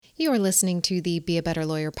You are listening to the Be a Better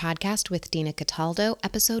Lawyer podcast with Dina Cataldo,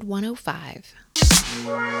 episode 105.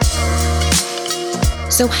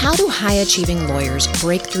 So how do high-achieving lawyers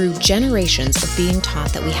break through generations of being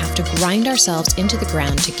taught that we have to grind ourselves into the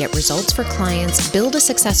ground to get results for clients, build a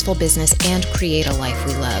successful business, and create a life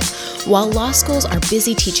we love? While law schools are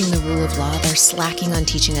busy teaching the rule of law, they're slacking on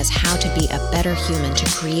teaching us how to be a better human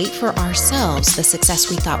to create for ourselves the success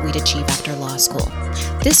we thought we'd achieve after law school.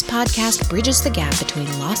 This podcast bridges the gap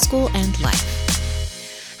between law school and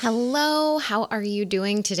life. Hello, how are you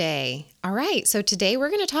doing today? All right, so today we're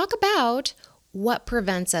going to talk about what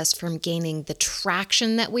prevents us from gaining the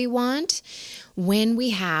traction that we want when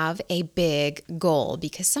we have a big goal,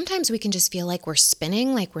 because sometimes we can just feel like we're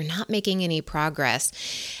spinning, like we're not making any progress.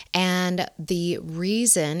 And the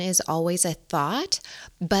reason is always a thought,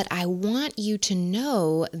 but I want you to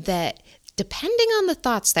know that depending on the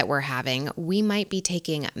thoughts that we're having, we might be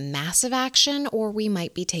taking massive action or we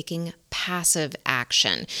might be taking passive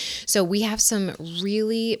action. So we have some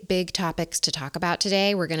really big topics to talk about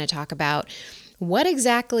today. We're going to talk about what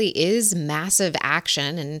exactly is massive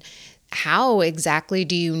action and how exactly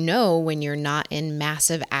do you know when you're not in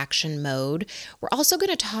massive action mode? We're also going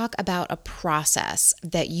to talk about a process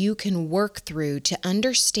that you can work through to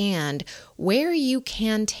understand where you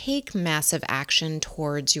can take massive action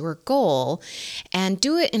towards your goal and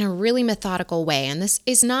do it in a really methodical way. And this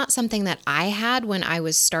is not something that I had when I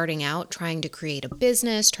was starting out trying to create a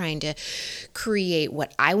business, trying to create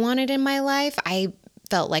what I wanted in my life. I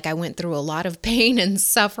felt like I went through a lot of pain and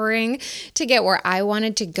suffering to get where I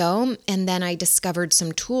wanted to go. And then I discovered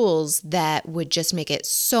some tools that would just make it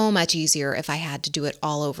so much easier if I had to do it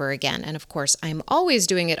all over again. And of course, I'm always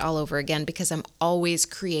doing it all over again because I'm always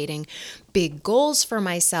creating big goals for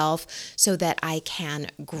myself so that I can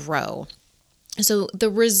grow. So the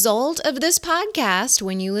result of this podcast,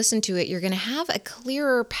 when you listen to it, you're going to have a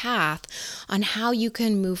clearer path on how you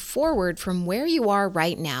can move forward from where you are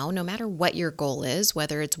right now, no matter what your goal is,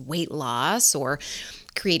 whether it's weight loss or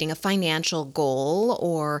creating a financial goal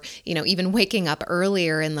or, even waking up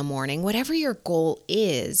earlier in the morning. Whatever your goal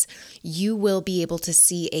is, you will be able to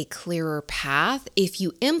see a clearer path if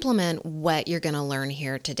you implement what you're going to learn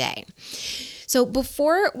here today. So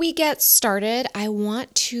before we get started, I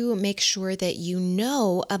want to make sure that you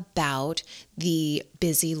know about the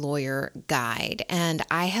Busy Lawyer Guide. And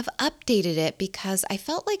I have updated it because I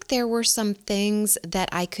felt like there were some things that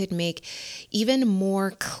I could make even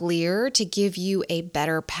more clear to give you a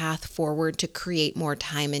better path forward to create more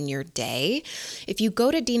time in your day. If you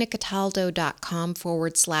go to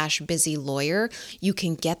dinacataldo.com/busy lawyer, you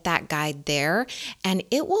can get that guide there and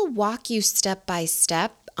it will walk you step by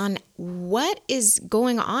step on what is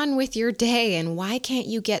going on with your day and why can't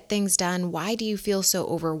you get things done? Why do you feel so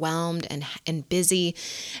overwhelmed and busy?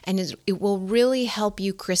 And it will really help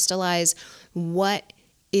you crystallize what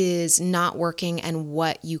is not working and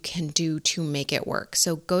what you can do to make it work.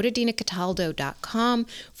 So go to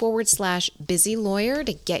dinacataldo.com/busy lawyer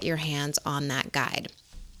to get your hands on that guide.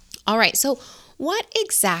 All right, so what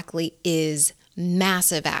exactly is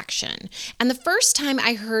massive action? And the first time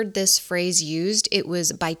I heard this phrase used, it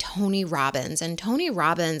was by Tony Robbins. And Tony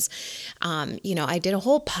Robbins, I did a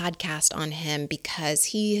whole podcast on him because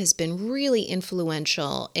he has been really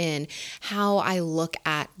influential in how I look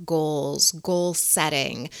at goals, goal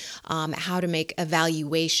setting, how to make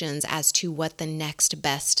evaluations as to what the next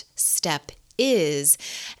best step is.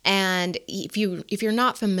 And if you're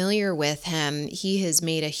not familiar with him, he has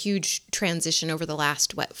made a huge transition over the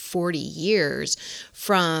last 40 years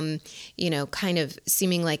from kind of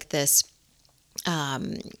seeming like this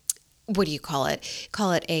what do you call it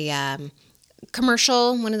a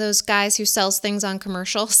commercial, one of those guys who sells things on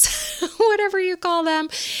commercials, whatever you call them,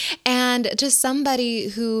 and to somebody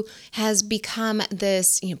who has become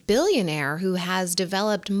this billionaire who has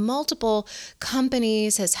developed multiple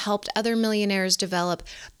companies, has helped other millionaires develop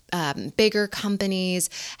bigger companies,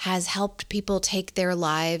 has helped people take their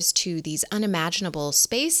lives to these unimaginable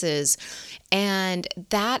spaces. And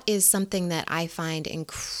that is something that I find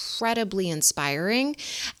incredibly inspiring.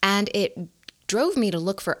 And it drove me to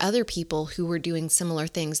look for other people who were doing similar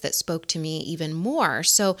things that spoke to me even more.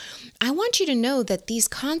 So I want you to know that these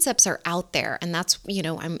concepts are out there. And that's,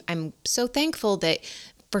 I'm so thankful that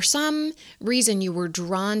for some reason you were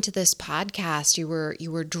drawn to this podcast. You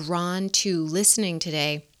were drawn to listening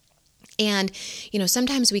today. And,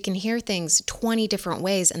 sometimes we can hear things 20 different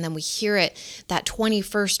ways and then we hear it that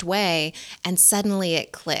 21st way and suddenly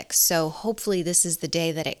it clicks. So hopefully this is the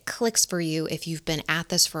day that it clicks for you if you've been at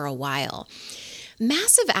this for a while.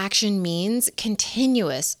 Massive action means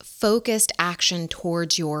continuous, focused action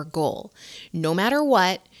towards your goal. No matter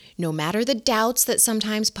what, no matter the doubts that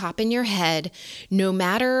sometimes pop in your head, no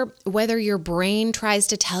matter whether your brain tries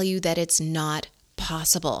to tell you that it's not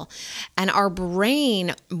possible. And our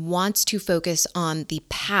brain wants to focus on the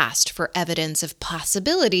past for evidence of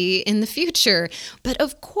possibility in the future. But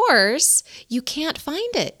of course, you can't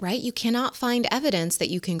find it, right? You cannot find evidence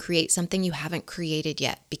that you can create something you haven't created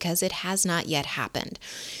yet because it has not yet happened.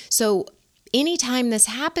 So anytime this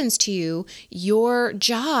happens to you, your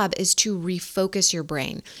job is to refocus your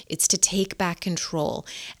brain. It's to take back control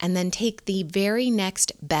and then take the very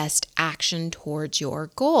next best action towards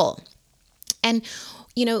your goal. And,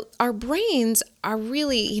 our brains are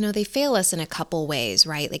really, they fail us in a couple ways,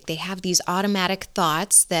 right? Like they have these automatic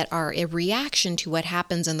thoughts that are a reaction to what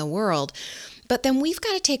happens in the world. But then we've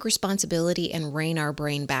got to take responsibility and rein our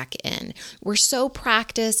brain back in. We're so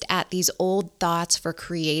practiced at these old thoughts for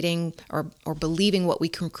creating or believing what we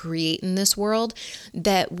can create in this world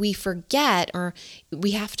that we forget, or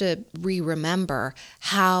we have to remember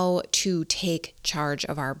how to take charge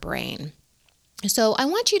of our brain. So I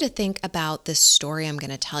want you to think about this story I'm going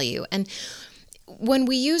to tell you. And when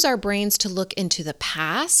we use our brains to look into the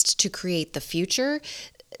past to create the future,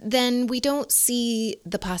 then we don't see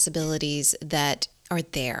the possibilities that are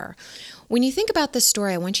there. When you think about this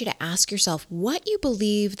story, I want you to ask yourself what you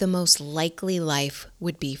believe the most likely life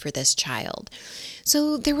would be for this child.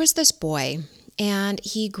 So there was this boy, and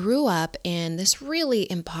he grew up in this really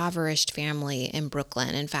impoverished family in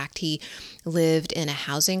Brooklyn. In fact, he lived in a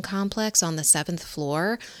housing complex on the 7th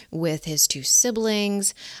floor with his 2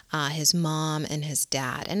 siblings, his mom and his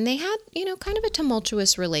dad. And they had, kind of a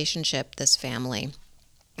tumultuous relationship, this family.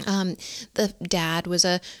 The dad was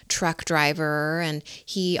a truck driver, and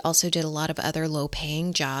he also did a lot of other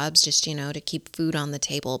low-paying jobs just, to keep food on the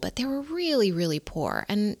table. But they were really, really poor.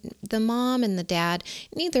 And the mom and the dad,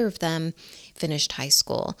 neither of them finished high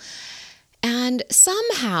school. And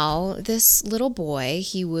somehow this little boy,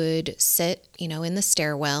 he would sit, in the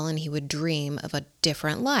stairwell and he would dream of a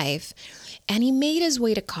different life. And he made his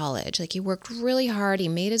way to college. Like he worked really hard. He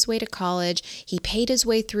made his way to college. He paid his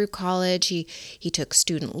way through college. He took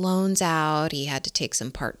student loans out. He had to take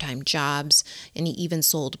some part-time jobs, and he even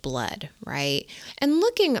sold blood, right? And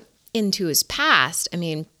looking into his past,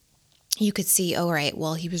 you could see, all right,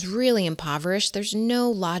 well, he was really impoverished. There's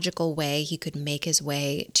no logical way he could make his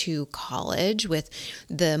way to college with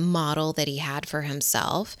the model that he had for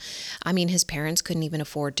himself. His parents couldn't even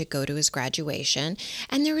afford to go to his graduation.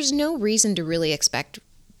 And there was no reason to really expect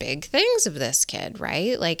big things of this kid,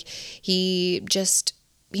 right? Like he just,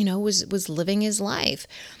 was living his life.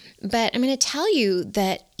 But I'm going to tell you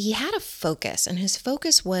that he had a focus, and his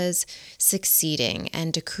focus was succeeding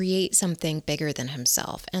and to create something bigger than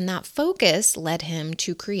himself. And that focus led him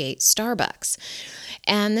to create Starbucks.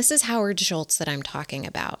 And this is Howard Schultz that I'm talking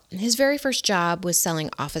about. His very first job was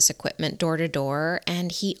selling office equipment door to door,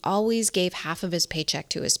 and he always gave half of his paycheck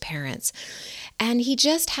to his parents. And he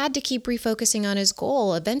just had to keep refocusing on his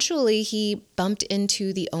goal. Eventually, he bumped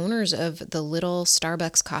into the owners of the little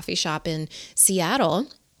Starbucks coffee shop in Seattle.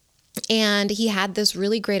 And he had this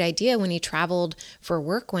really great idea when he traveled for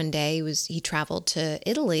work one day. He traveled to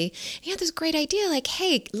Italy. He had this great idea like,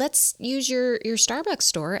 hey, let's use your Starbucks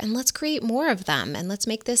store and let's create more of them. And let's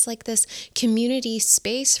make this like this community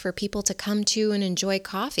space for people to come to and enjoy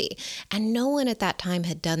coffee. And no one at that time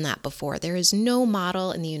had done that before. There is no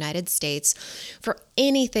model in the United States for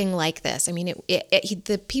anything like this.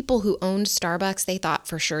 The people who owned Starbucks, they thought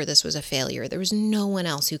for sure this was a failure. There was no one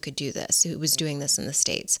else who could do this, who was doing this in the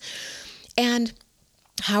States. And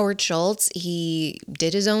Howard Schultz, he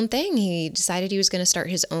did his own thing. He decided he was going to start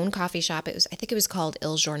his own coffee shop. I think it was called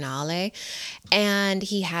Il Giornale. And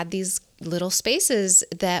he had these little spaces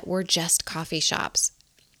that were just coffee shops.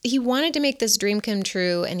 He wanted to make this dream come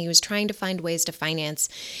true, and he was trying to find ways to finance,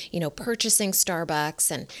 purchasing Starbucks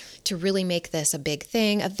and to really make this a big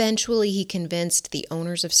thing. Eventually, he convinced the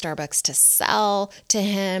owners of Starbucks to sell to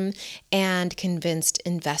him and convinced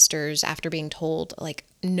investors after being told,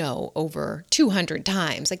 no over 200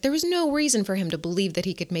 times. There was no reason for him to believe that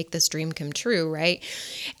he could make this dream come true, right?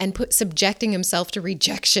 And subjecting himself to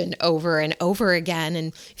rejection over and over again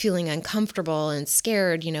and feeling uncomfortable and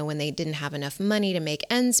scared, when they didn't have enough money to make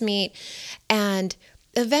ends meet. And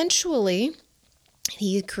eventually,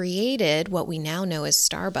 he created what we now know as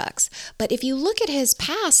Starbucks. But if you look at his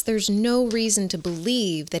past, there's no reason to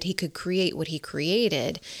believe that he could create what he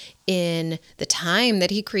created in the time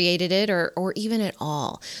that he created it or even at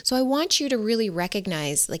all. So I want you to really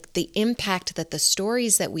recognize the impact that the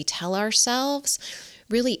stories that we tell ourselves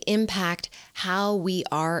really impact how we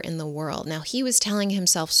are in the world. Now, he was telling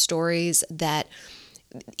himself stories that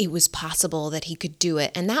it was possible that he could do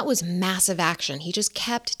it. And that was massive action. He just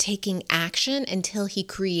kept taking action until he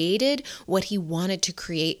created what he wanted to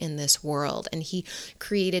create in this world. And he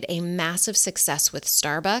created a massive success with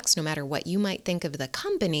Starbucks, no matter what you might think of the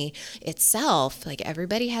company itself. Like,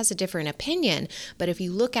 everybody has a different opinion, but if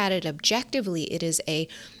you look at it objectively, it is a,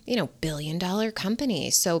 billion-dollar company.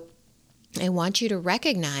 So I want you to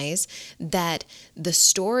recognize that the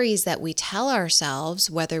stories that we tell ourselves,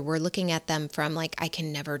 whether we're looking at them from like, I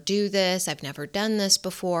can never do this, I've never done this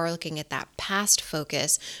before, looking at that past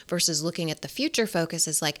focus versus looking at the future focus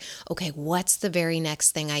is like, okay, what's the very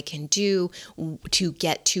next thing I can do to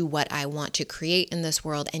get to what I want to create in this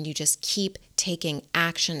world? And you just keep taking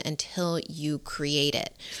action until you create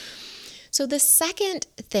it. So the second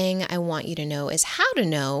thing I want you to know is how to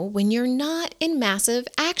know when you're not in massive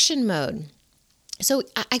action mode. So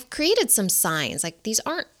I've created some signs. Like, these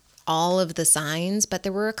aren't all of the signs, but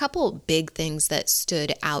there were a couple big things that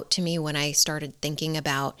stood out to me when I started thinking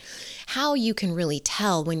about how you can really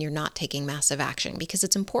tell when you're not taking massive action, because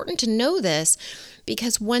it's important to know this,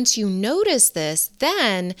 because once you notice this,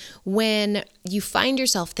 then when you find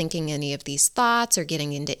yourself thinking any of these thoughts or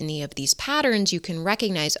getting into any of these patterns, you can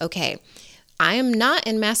recognize, okay, I am not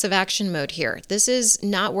in massive action mode here. This is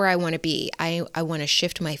not where I want to be. I want to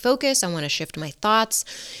shift my focus. I want to shift my thoughts.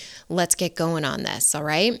 Let's get going on this, all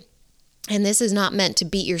right? And this is not meant to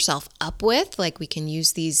beat yourself up with. Like, we can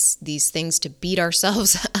use these things to beat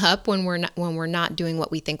ourselves up when we're not doing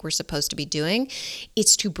what we think we're supposed to be doing.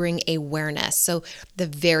 It's to bring awareness. So the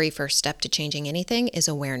very first step to changing anything is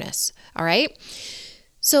awareness. All right.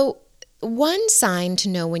 So one sign to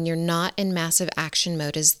know when you're not in massive action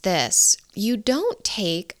mode is this: you don't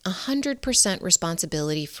take 100%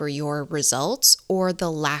 responsibility for your results or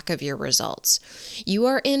the lack of your results. You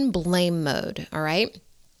are in blame mode. All right.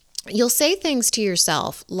 You'll say things to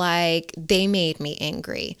yourself like, they made me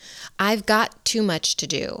angry. I've got too much to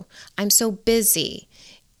do. I'm so busy.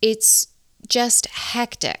 It's just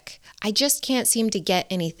hectic. I just can't seem to get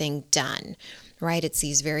anything done, right? It's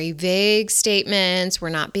these very vague statements. We're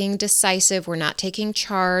not being decisive. We're not taking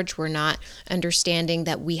charge. We're not understanding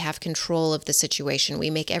that we have control of the situation.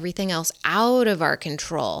 We make everything else out of our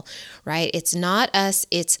control, right? It's not us.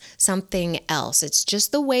 It's something else. It's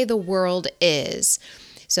just the way the world is.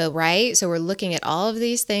 So, right? So we're looking at all of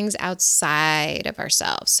these things outside of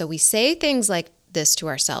ourselves. So we say things like this to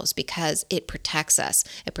ourselves because it protects us.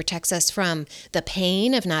 It protects us from the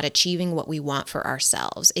pain of not achieving what we want for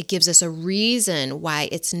ourselves. It gives us a reason why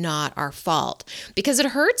it's not our fault, because it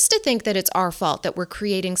hurts to think that it's our fault, that we're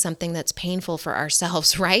creating something that's painful for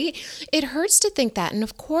ourselves, right? It hurts to think that. And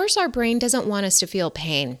of course, our brain doesn't want us to feel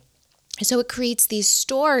pain. So it creates these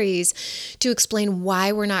stories to explain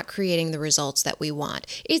why we're not creating the results that we want.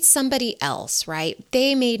 It's somebody else, right?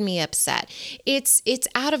 They made me upset. It's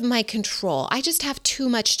out of my control. I just have too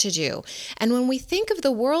much to do. And when we think of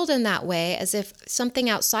the world in that way, as if something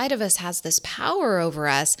outside of us has this power over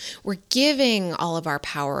us, we're giving all of our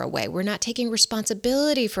power away. We're not taking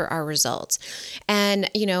responsibility for our results. And,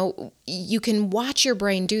 you can watch your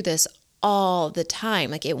brain do this all the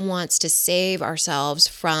time. Like, it wants to save ourselves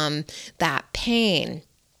from that pain.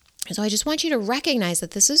 So I just want you to recognize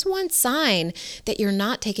that this is one sign that you're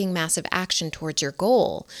not taking massive action towards your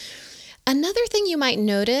goal. Another thing you might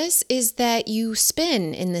notice is that you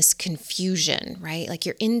spin in this confusion, right? Like,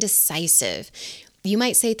 you're indecisive. You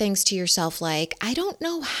might say things to yourself like, I don't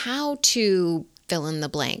know how to fill in the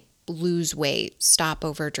blank. Lose weight, stop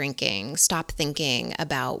over drinking, stop thinking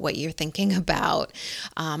about what you're thinking about.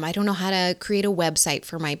 I don't know how to create a website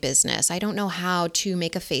for my business. I don't know how to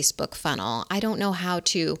make a Facebook funnel. I don't know how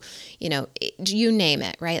to, you name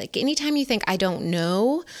it, right? Like, anytime you think, I don't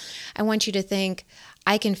know, I want you to think,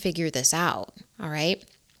 I can figure this out. All right.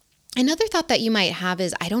 Another thought that you might have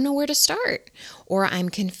is, I don't know where to start, or I'm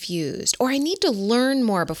confused, or I need to learn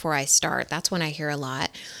more before I start. That's when I hear a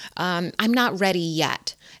lot. I'm not ready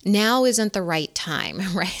yet. Now isn't the right time,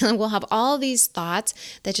 right? And we'll have all these thoughts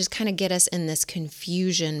that just kind of get us in this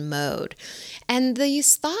confusion mode. And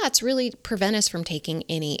these thoughts really prevent us from taking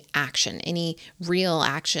any action, any real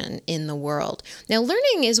action in the world. Now,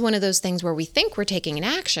 learning is one of those things where we think we're taking an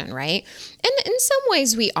action, right? And in some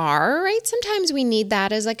ways we are, right? Sometimes we need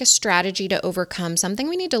that as like a strategy to overcome something.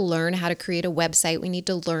 We need to learn how to create a website. We need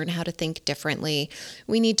to learn how to think differently.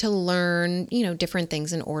 We need to learn, different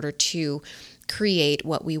things in order to create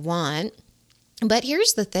what we want. But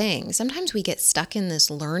here's the thing. Sometimes we get stuck in this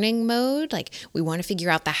learning mode. Like, we want to figure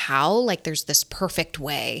out the how, like there's this perfect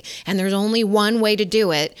way and there's only one way to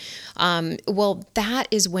do it. Well, that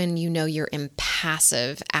is when you're in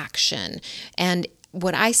passive action. And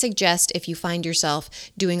what I suggest if you find yourself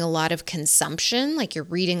doing a lot of consumption, like you're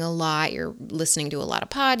reading a lot, you're listening to a lot of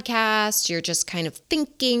podcasts, you're just kind of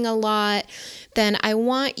thinking a lot, then I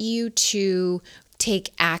want you to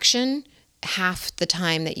take action half the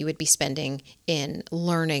time that you would be spending in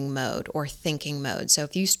learning mode or thinking mode. So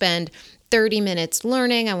if you spend 30 minutes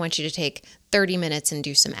learning, I want you to take 30 minutes and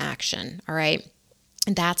do some action, all right?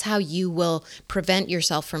 And that's how you will prevent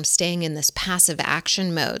yourself from staying in this passive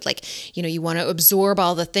action mode. Like, you want to absorb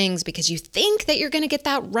all the things because you think that you're going to get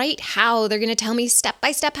that right how. They're going to tell me step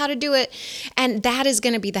by step how to do it. And that is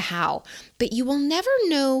going to be the how. But you will never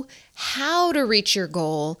know how to reach your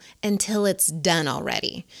goal until it's done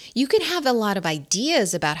already. You can have a lot of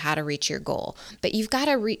ideas about how to reach your goal, but you've got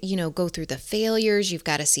to, go through the failures. You've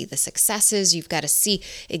got to see the successes. You've got to see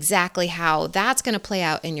exactly how that's going to play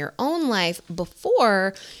out in your own life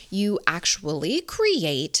before you actually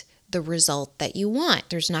create the result that you want.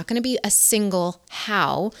 There's not going to be a single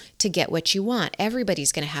how to get what you want.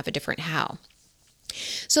 Everybody's going to have a different how.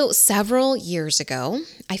 So several years ago,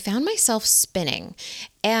 I found myself spinning,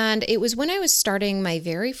 and it was when I was starting my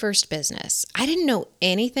very first business. I didn't know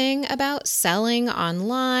anything about selling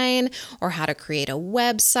online or how to create a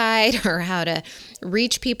website or how to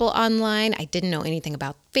reach people online. I didn't know anything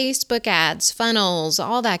about Facebook ads, funnels,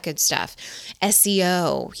 all that good stuff,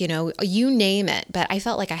 SEO, you name it, but I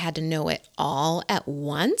felt like I had to know it all at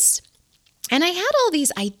once. And I had all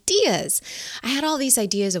these ideas. I had all these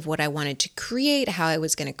ideas of what I wanted to create, how I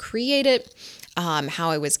was going to create it, how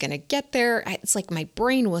I was going to get there. It's like my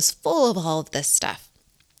brain was full of all of this stuff.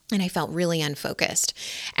 And I felt really unfocused.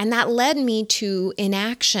 And that led me to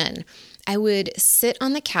inaction. I would sit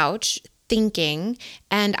on the couch thinking,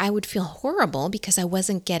 and I would feel horrible because I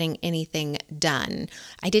wasn't getting anything done.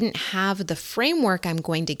 I didn't have the framework I'm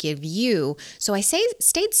going to give you. So I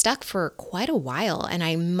stayed stuck for quite a while, and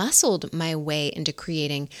I muscled my way into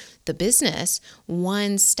creating the business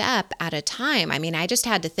one step at a time. I mean, I just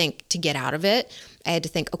had to think to get out of it. I had to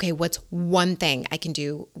think, okay, what's one thing I can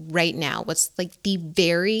do right now? What's like the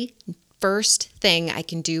very first thing I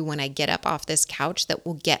can do when I get up off this couch that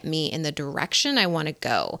will get me in the direction I want to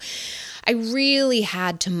go? I really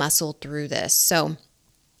had to muscle through this. So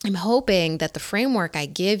I'm hoping that the framework I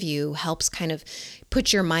give you helps kind of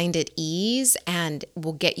put your mind at ease and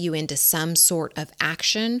will get you into some sort of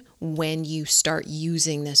action when you start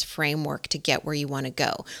using this framework to get where you want to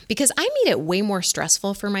go. Because I made it way more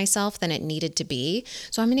stressful for myself than it needed to be.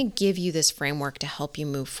 So I'm going to give you this framework to help you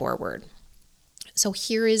move forward. So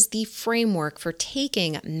here is the framework for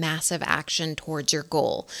taking massive action towards your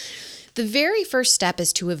goal. The very first step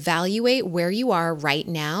is to evaluate where you are right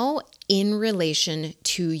now in relation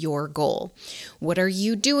to your goal. What are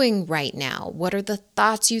you doing right now? What are the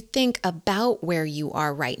thoughts you think about where you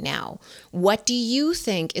are right now? What do you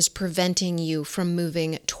think is preventing you from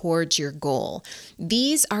moving towards your goal?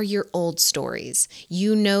 These are your old stories.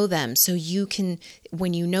 You know them, so you can,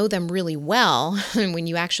 when you know them really well, and when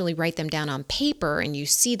you actually write them down on paper and you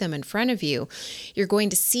see them in front of you, you're going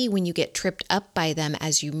to see when you get tripped up by them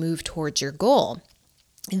as you move towards your goal.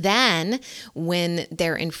 Then when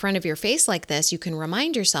they're in front of your face like this, you can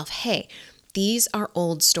remind yourself, hey, these are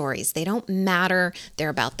old stories. They don't matter. They're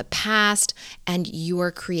about the past, and you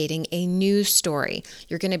are creating a new story.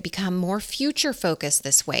 You're going to become more future focused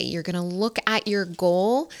this way. You're going to look at your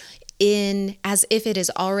goal in as if it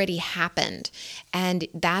has already happened. And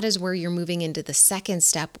that is where you're moving into the second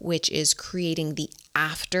step, which is creating the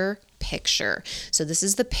after picture. So this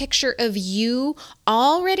is the picture of you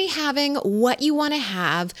already having what you want to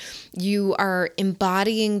have. You are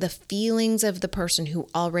embodying the feelings of the person who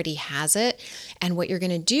already has it. And what you're going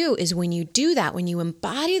to do is when you do that, when you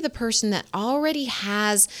embody the person that already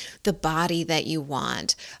has the body that you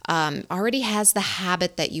want, already has the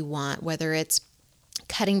habit that you want, whether it's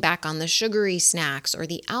cutting back on the sugary snacks or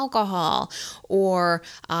the alcohol or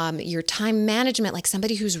your time management, like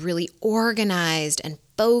somebody who's really organized and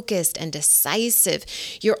focused and decisive,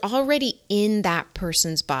 you're already in that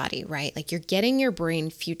person's body, right? Like you're getting your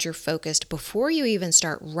brain future focused before you even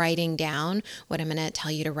start writing down what I'm going to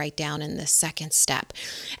tell you to write down in the second step.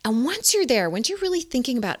 And once you're there, once you're really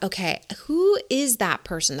thinking about, okay, who is that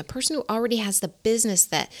person? The person who already has the business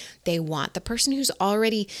that they want, the person who's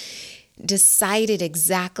already decided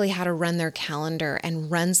exactly how to run their calendar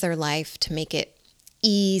and runs their life to make it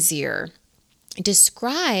easier.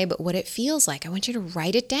 describe what it feels like. I want you to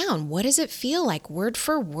write it down. What does it feel like, word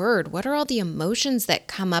for word? What are all the emotions that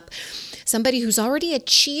come up? Somebody who's already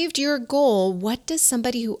achieved your goal, what does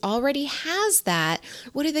somebody who already has that,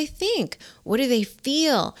 what do they think? What do they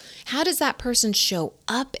feel? How does that person show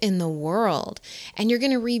up in the world? And you're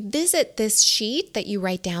going to revisit this sheet that you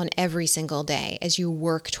write down every single day as you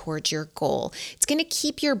work towards your goal. It's going to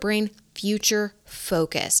keep your brain future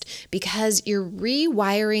focused because you're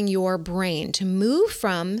rewiring your brain to move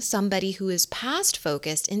from somebody who is past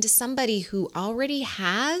focused into somebody who already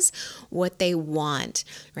has what they want,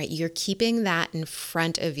 right? You're keeping that in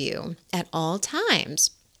front of you at all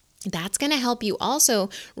times. That's going to help you also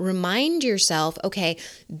remind yourself, okay,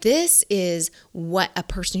 this is what a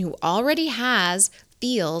person who already has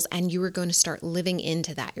feels, and you are going to start living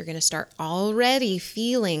into that. You're going to start already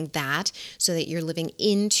feeling that so that you're living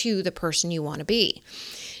into the person you want to be.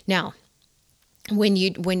 Now, when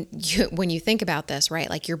you think about this, right,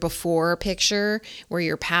 like your before picture where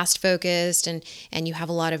you're past focused and you have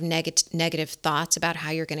a lot of negative thoughts about how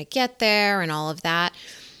you're going to get there and all of that,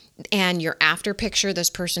 and your after picture, this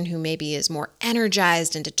person who maybe is more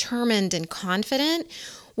energized and determined and confident.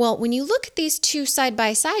 Well, when you look at these two side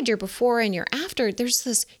by side, your before and your after, there's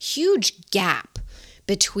this huge gap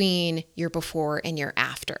between your before and your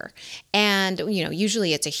after. And,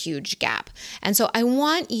 usually it's a huge gap. And so I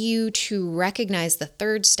want you to recognize the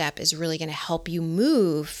third step is really going to help you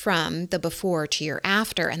move from the before to your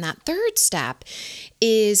after. And that third step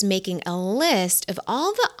is making a list of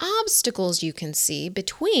all the obstacles you can see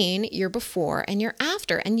between your before and your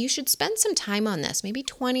after. And you should spend some time on this, maybe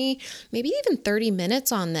 20, maybe even 30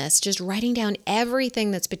 minutes on this, just writing down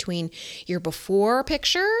everything that's between your before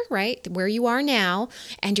picture, right, where you are now,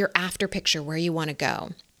 and your after picture, where you want to go.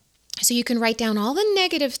 So you can write down all the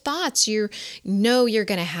negative thoughts you know you're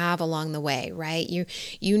going to have along the way, right?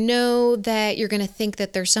 You know that you're going to think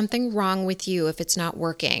that there's something wrong with you if it's not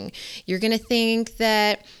working. You're going to think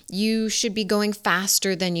that you should be going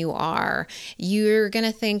faster than you are. You're going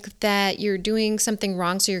to think that you're doing something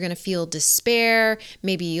wrong, so you're going to feel despair.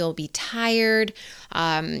 Maybe you'll be tired.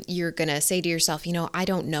 You're going to say to yourself, I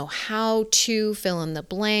don't know how to fill in the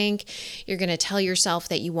blank. You're going to tell yourself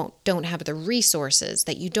that you don't have the resources,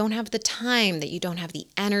 that you don't have the time, that you don't have the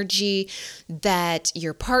energy, that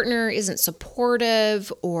your partner isn't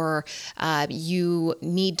supportive, or you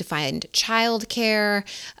need to find childcare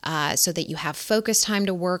so that you have focus time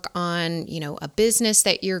to work on, a business,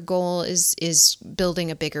 that your goal is building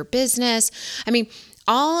a bigger business. I mean,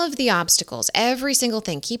 all of the obstacles, every single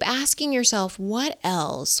thing, keep asking yourself, what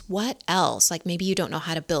else? What else? Like maybe you don't know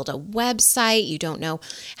how to build a website. You don't know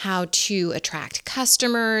how to attract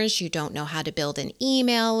customers. You don't know how to build an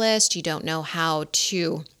email list. You don't know how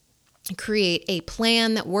to create a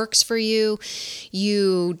plan that works for you.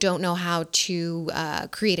 You don't know how to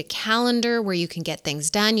create a calendar where you can get things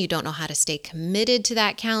done. You don't know how to stay committed to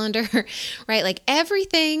that calendar, right? Like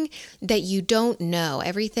everything that you don't know,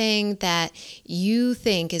 everything that you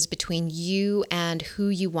think is between you and who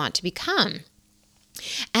you want to become.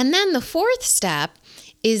 And then the fourth step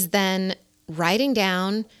is then writing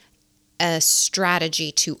down a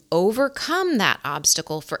strategy to overcome that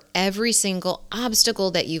obstacle for every single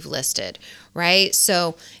obstacle that you've listed, right?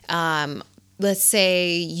 So let's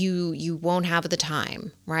say you won't have the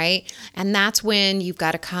time, right? And that's when you've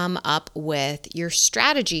got to come up with your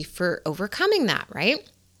strategy for overcoming that, right?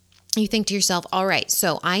 You think to yourself, all right,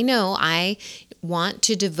 so I know I want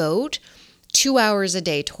to devote 2 hours a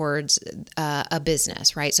day towards a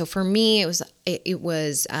business, right? So for me, it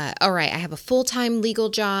was all right, I have a full-time legal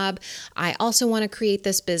job. I also want to create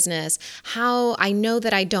this business. How I know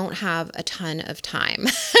that I don't have a ton of time,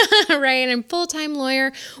 right? And I'm a full-time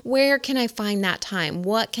lawyer. Where can I find that time?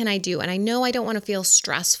 What can I do? And I know I don't want to feel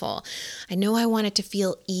stressful. I know I want it to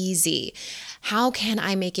feel easy. How can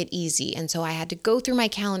I make it easy? And so I had to go through my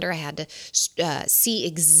calendar. I had to see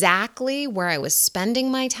exactly where I was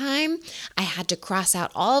spending my time. I had to cross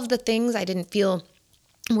out all of the things I didn't feel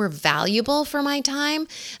were valuable for my time.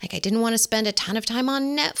 Like I didn't want to spend a ton of time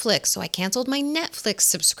on Netflix, so I canceled my Netflix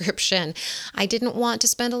subscription. I didn't want to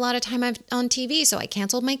spend a lot of time on TV, so I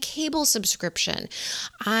canceled my cable subscription.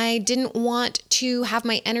 I didn't want to have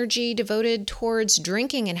my energy devoted towards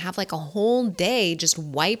drinking and have like a whole day just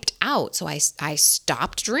wiped out, so I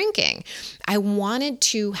stopped drinking. I wanted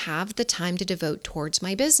to have the time to devote towards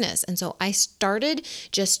my business, and so I started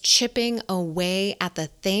just chipping away at the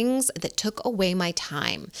things that took away my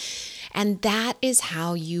time. And that is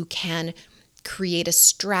how you can create a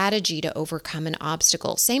strategy to overcome an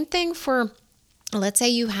obstacle. Same thing for Let's say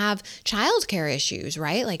you have childcare issues,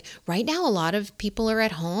 right? Like right now, a lot of people are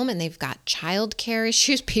at home and they've got childcare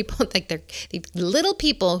issues. People like they're these little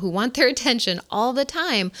people who want their attention all the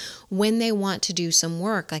time when they want to do some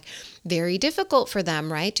work. Like very difficult for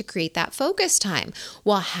them, right? To create that focus time.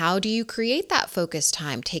 Well, how do you create that focus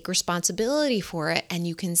time? Take responsibility for it. And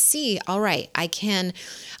you can see, all right, I can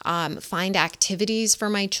find activities for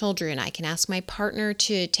my children. I can ask my partner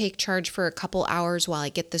to take charge for a couple hours while I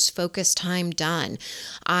get this focus time done.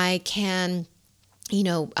 I can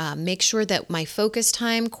make sure that my focus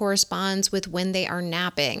time corresponds with when they are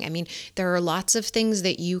napping. I mean, there are lots of things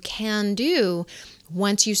that you can do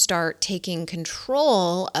once you start taking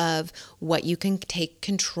control of what you can take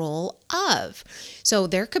control of. So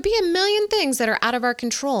there could be a million things that are out of our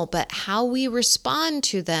control, but how we respond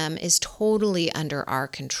to them is totally under our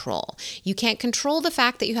control. You can't control the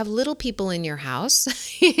fact that you have little people in your house,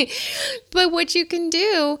 but what you can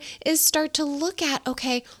do is start to look at,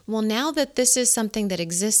 okay, well, now that this is something that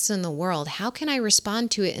exists in the world, how can I respond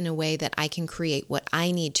to it in a way that I can create what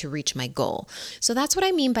I need to reach my goal? So that's what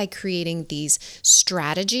I mean by creating these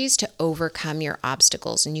strategies to overcome your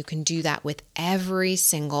obstacles. And you can do that with every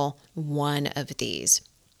single one of these.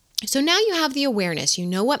 So now you have the awareness. You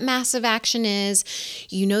know what massive action is.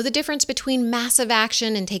 You know the difference between massive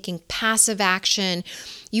action and taking passive action.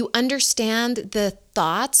 You understand the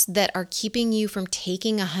thoughts that are keeping you from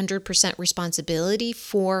taking 100% responsibility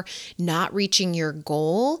for not reaching your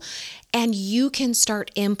goal. And you can start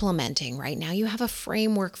implementing. Right now you have a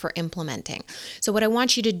framework for implementing. So what I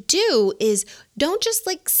want you to do is don't just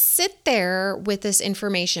sit there with this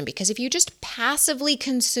information, because if you just passively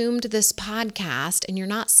consumed this podcast and you're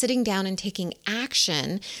not sitting down and taking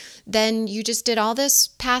action, then you just did all this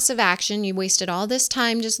passive action. You wasted all this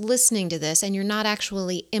time just listening to this and you're not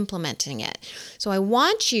actually implementing it. So I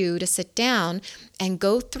want you to sit down and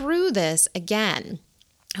go through this again.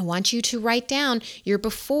 I want you to write down your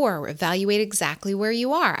before, evaluate exactly where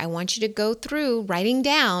you are. I want you to go through writing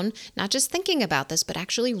down, not just thinking about this, but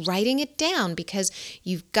actually writing it down, because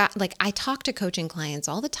you've got, I talk to coaching clients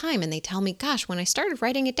all the time and they tell me, gosh, when I started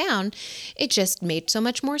writing it down, it just made so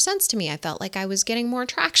much more sense to me. I felt like I was getting more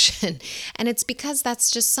traction. And it's because that's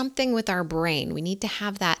just something with our brain. We need to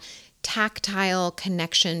have that tactile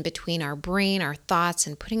connection between our brain, our thoughts,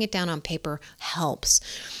 and putting it down on paper helps.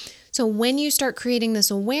 So when you start creating this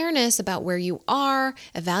awareness about where you are,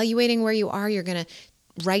 evaluating where you are, you're going to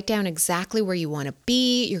write down exactly where you want to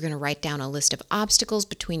be. You're going to write down a list of obstacles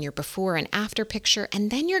between your before and after picture. And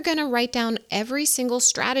then you're going to write down every single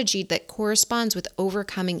strategy that corresponds with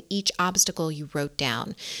overcoming each obstacle you wrote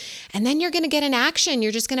down. And then you're going to get an action.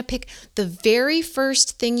 You're just going to pick the very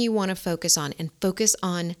first thing you want to focus on and focus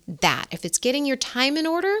on that. If it's getting your time in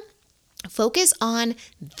order, focus on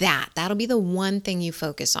that. That'll be the one thing you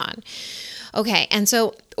focus on. Okay, and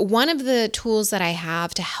so one of the tools that I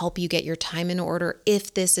have to help you get your time in order,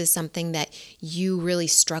 if this is something that you really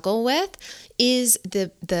struggle with, is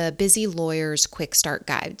the Busy Lawyers Quick Start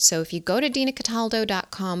Guide. So if you go to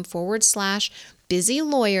dinacataldo.com/Busy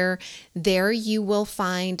Lawyer, there you will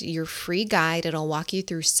find your free guide. It'll walk you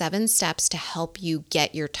through 7 steps to help you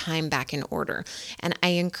get your time back in order. And I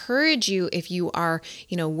encourage you, if you are,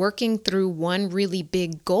 working through one really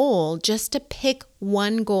big goal, just to pick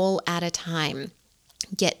one goal at a time.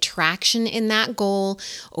 Get traction in that goal,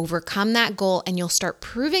 overcome that goal, and you'll start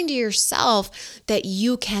proving to yourself that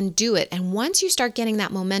you can do it. And once you start getting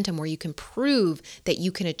that momentum where you can prove that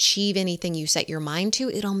you can achieve anything you set your mind to,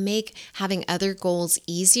 it'll make having other goals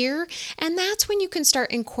easier. And that's when you can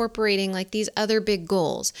start incorporating these other big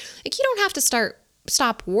goals. You don't have to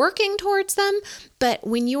stop working towards them, but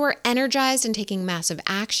when you are energized and taking massive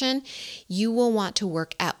action, you will want to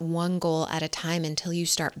work at one goal at a time until you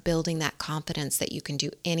start building that confidence that you can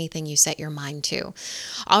do anything you set your mind to.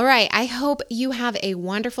 All right, I hope you have a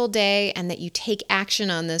wonderful day and that you take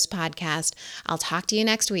action on this podcast. I'll talk to you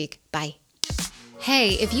next week. Bye. Hey,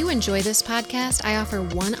 if you enjoy this podcast, I offer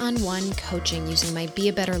one-on-one coaching using my Be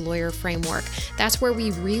a Better Lawyer framework. That's where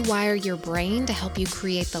we rewire your brain to help you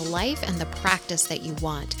create the life and the practice that you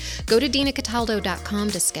want. Go to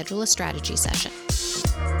dinacataldo.com to schedule a strategy session.